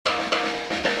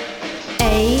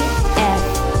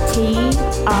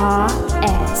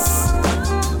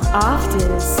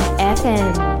Afters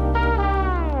FM.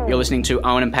 You're listening to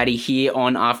Owen and Paddy here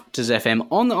on Afters FM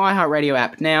on the iHeartRadio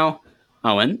app. Now,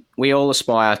 Owen, we all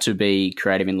aspire to be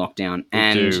creative in lockdown,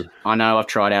 and I know I've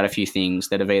tried out a few things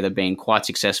that have either been quite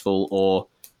successful or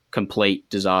complete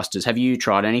disasters. Have you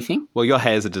tried anything? Well, your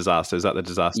hair's a disaster. Is that the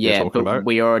disaster you're talking about?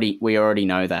 we already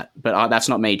know that. But that's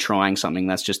not me trying something.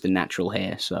 That's just the natural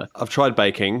hair. So I've tried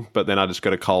baking, but then I just go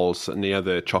to Coles and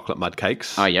the chocolate mud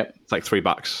cakes. Oh, yep. It's like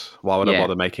 $3. Why would I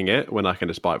bother making it when I can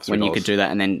just buy it for $3? When you could do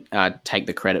that and then take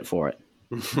the credit for it.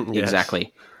 Yes.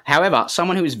 Exactly. However,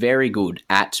 someone who is very good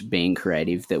at being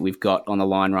creative that we've got on the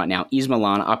line right now is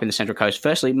Milana up in the Central Coast.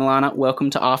 Firstly, Milana, welcome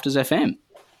to Afters FM.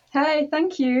 Hey,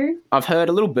 thank you. I've heard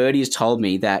a little birdie has told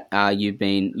me that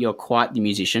you're quite the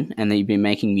musician and that you've been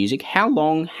making music. How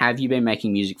long have you been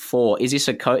making music for? Is this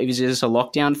a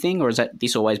lockdown thing, or has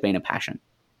this always been a passion?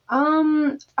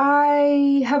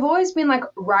 I have always been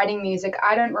writing music.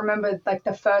 I don't remember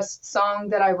the first song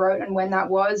that I wrote and when that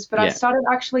was, but I started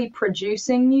actually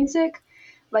producing music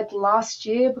last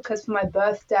year because for my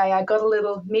birthday I got a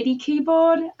little MIDI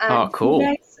keyboard and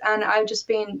Cubase, and I've just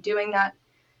been doing that.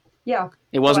 Yeah.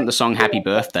 It wasn't the song Happy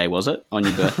Birthday, was it? On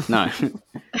your birthday? No.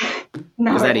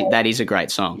 No. That is a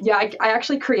great song. Yeah, I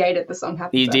actually created the song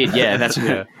Happy Birthday. You did, yeah. That's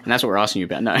and that's what we're asking you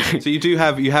about. No. So you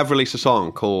have released a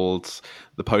song called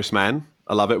The Postman.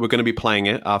 I love it. We're going to be playing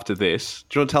it after this.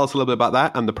 Do you want to tell us a little bit about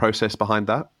that and the process behind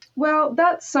that? Well,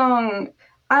 that song,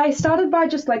 I started by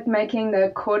just making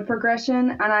the chord progression,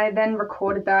 and I then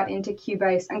recorded that into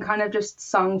Cubase and kind of just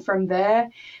sung from there.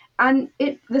 And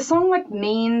the song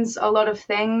means a lot of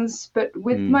things, but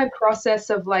with my process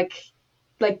of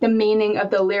the meaning of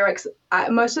the lyrics,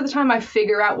 most of the time I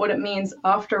figure out what it means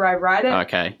after I write it.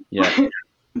 Okay, yeah.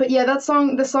 But yeah,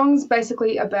 the song's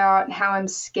basically about how I'm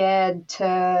scared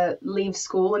to leave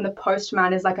school, and the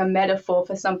postman is a metaphor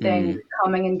for something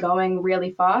coming and going really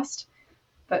fast.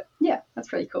 But yeah,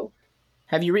 that's really cool.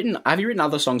 Have you written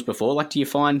other songs before? Do you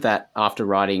find that after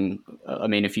writing,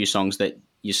 a few songs that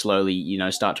you slowly,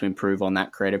 start to improve on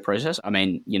that creative process?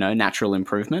 Natural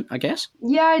improvement, I guess?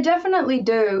 Yeah, I definitely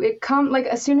do. It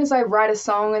as soon as I write a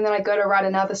song and then I go to write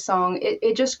another song,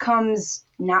 it just comes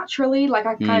naturally. I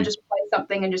kind of just play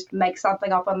something and just make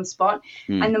something up on the spot.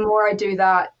 And the more I do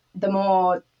that, the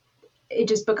more it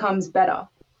just becomes better.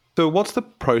 So what's the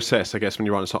process, I guess, when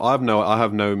you're writing a song? I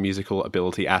have no musical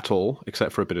ability at all,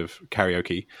 except for a bit of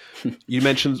karaoke. You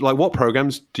mentioned, what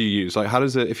programs do you use? How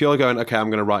does it, if you're going, okay, I'm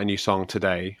going to write a new song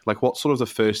today, what's sort of the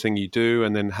first thing you do,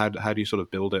 and then how do you sort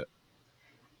of build it?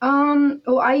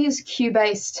 Well, I use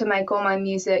Cubase to make all my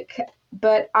music,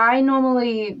 but I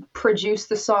normally produce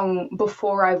the song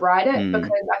before I write it because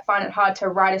I find it hard to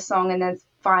write a song and then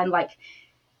find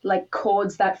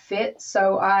chords that fit.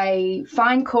 So I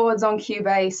find chords on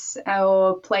Cubase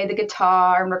or play the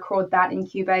guitar and record that in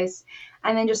Cubase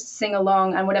and then just sing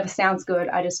along, and whatever sounds good,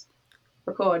 I just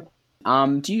record.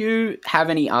 Do you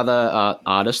have any other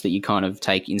artists that you kind of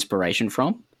take inspiration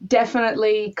from?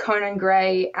 Definitely Conan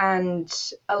Gray and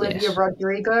Olivia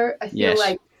Rodrigo. I feel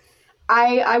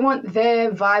I want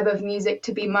their vibe of music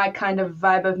to be my kind of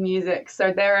vibe of music.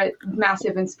 So they're a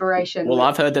massive inspiration. Well,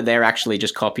 I've heard that they're actually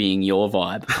just copying your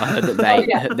vibe. I heard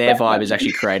that their vibe is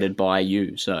actually created by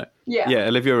you. So yeah,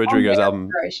 Olivia Rodrigo's album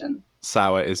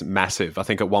Sour is massive. I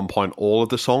think at one point all of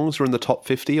the songs were in the top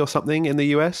 50 or something in the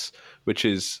US, which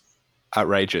is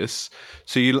outrageous.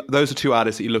 So those are two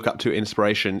artists that you look up to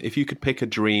inspiration. If you could pick a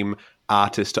dream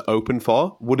artist to open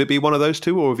for, would it be one of those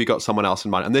two, or have you got someone else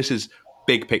in mind? And this is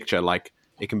big picture,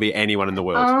 it can be anyone in the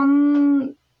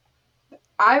world.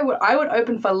 I would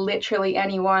open for literally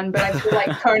anyone, but I feel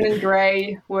Conan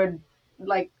Gray would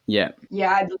I'd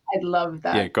love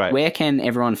that. Yeah, great. Where can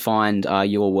everyone find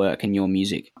your work and your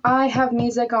music? I have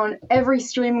music on every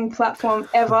streaming platform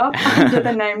ever under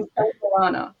the name Saint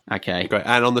Milana. Okay, great.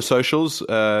 And on the socials, do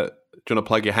you want to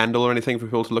plug your handle or anything for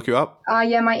people to look you up?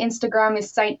 Yeah, my Instagram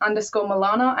is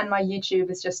Saint_Milana and my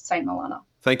YouTube is just Saint Milana.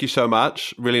 Thank you so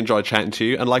much. Really enjoyed chatting to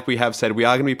you. And like we have said, we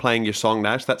are going to be playing your song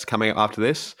now. So that's coming up after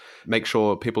this. Make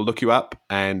sure people look you up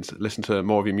and listen to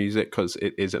more of your music because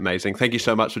it is amazing. Thank you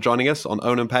so much for joining us on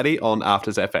Owen and Paddy on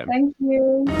Afters FM. Thank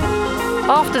you.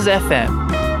 Afters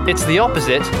FM. It's the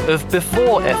opposite of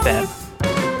Before FM.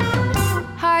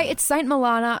 Hi, it's Saint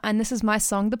Milana and this is my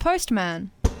song, The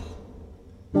Postman.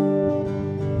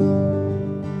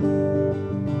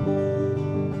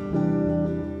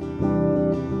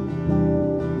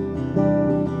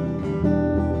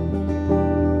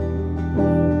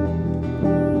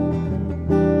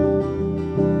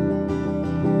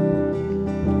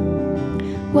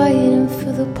 Waiting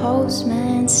for the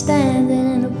postman,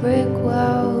 standing in a brick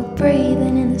wall,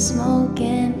 breathing in the smoke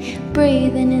and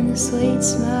breathing in the sweet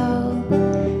smell.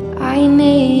 I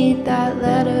need that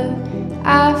letter.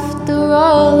 After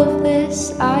all of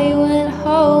this, I went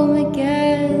home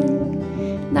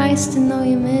again. Nice to know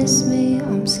you miss me.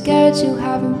 I'm scared you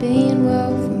haven't been well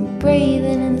from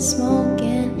breathing in the smoke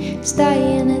and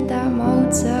staying at that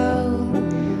motel.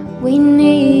 We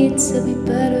need to be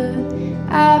better.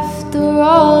 After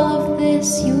all of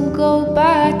this, you go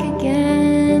back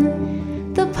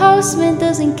again. The postman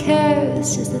doesn't care,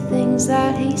 it's just the things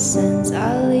that he sends.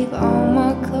 I leave all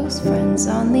my close friends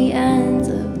on the end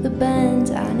of the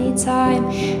bend. I need time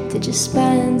to just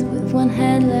spend with one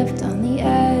hand left on the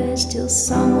edge till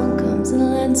someone comes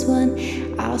and lends one.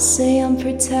 I'll say I'm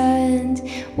pretend.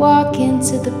 Walk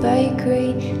into the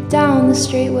bakery down the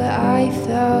street where I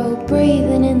fell,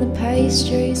 breathing in the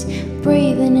pastries,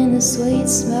 breathing in the sweet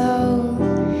smell.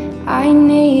 I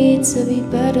need to be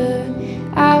better.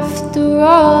 After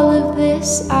all of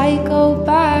this, I go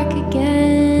back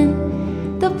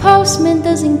again. The postman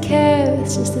doesn't care,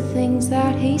 it's just the things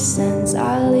that he sends.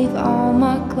 I leave all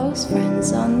my close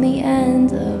friends on the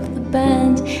end of the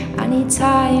bend. I need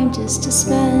time just to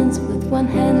spend with one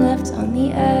hand left on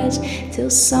the edge till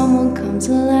someone comes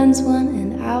and lends one,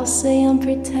 and I'll say I'm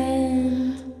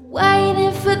pretend.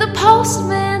 Waiting for the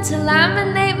postman to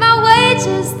laminate my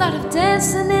wages. Thought of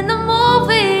dancing in the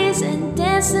movies and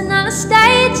dancing on the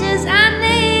stages. I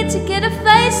need to get a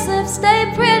facelift, stay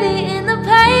pretty in the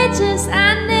pages.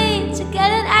 I need to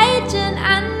get an agent,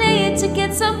 I need to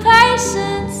get some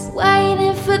patience.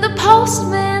 Waiting for the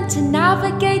postman to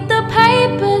navigate the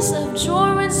papers of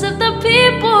drawings of the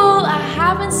people I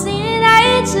haven't seen in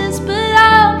ages. But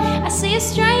oh, I see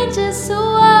strangers who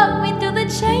walk me through the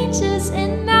changes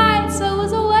in nights I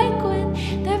was awake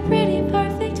with their pretty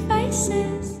perfect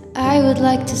faces. I would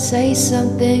like to say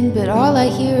something, but all I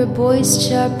hear are boys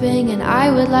chirping. And I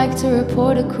would like to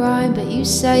report a crime, but you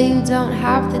say you don't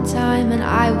have the time. And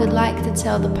I would like to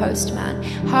tell the postman,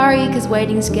 hurry, cause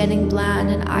waiting's getting bland.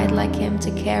 And I'd like him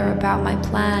to care about my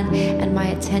plan and my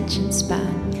attention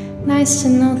span. Nice to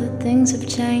know that things have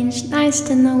changed, nice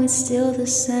to know it's still the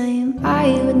same.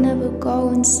 I would never go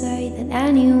and say that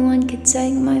anyone could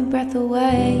take my breath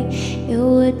away. It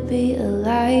would be a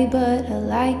lie, but I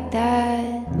like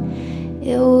that.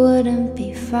 It wouldn't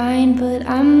be fine, but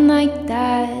I'm like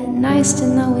that. Nice to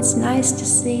know it's nice to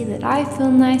see that I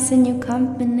feel nice in your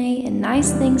company. And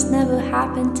nice things never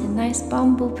happen to nice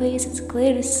bumblebees, it's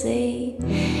clear to see.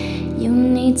 You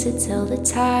need to tell the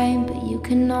time, but you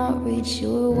cannot reach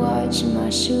your watch.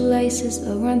 My shoelaces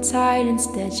are untied,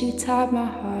 instead you tied my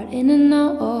heart in a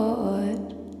knot.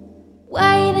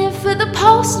 Waiting for the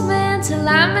postman to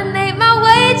laminate my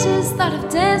wages. Thought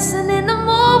of dancing in the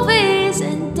movies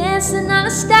and dancing on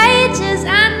the stages.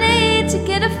 I need to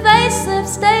get a facelift,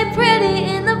 stay pretty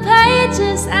in the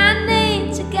pages. I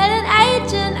need to get an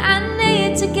agent, I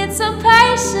need to get some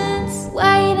patience.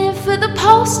 Waiting for the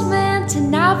postman to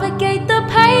navigate the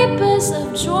papers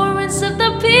of drawings of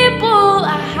the people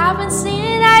I haven't seen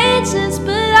in ages.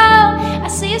 But oh, I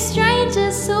see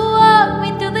strangers who walk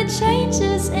me through the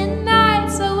changes in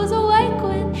nights I was awake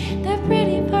with their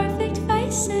pretty perfect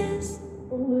faces.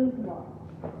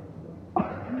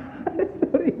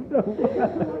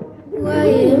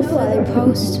 Waiting for the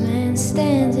postman,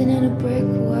 standing in a brick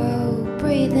wall,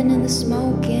 breathing in the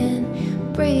smoke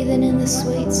and breathing in the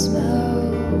sweet smell.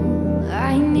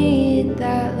 I need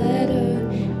that letter.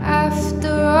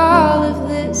 After all of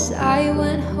this, I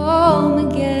went home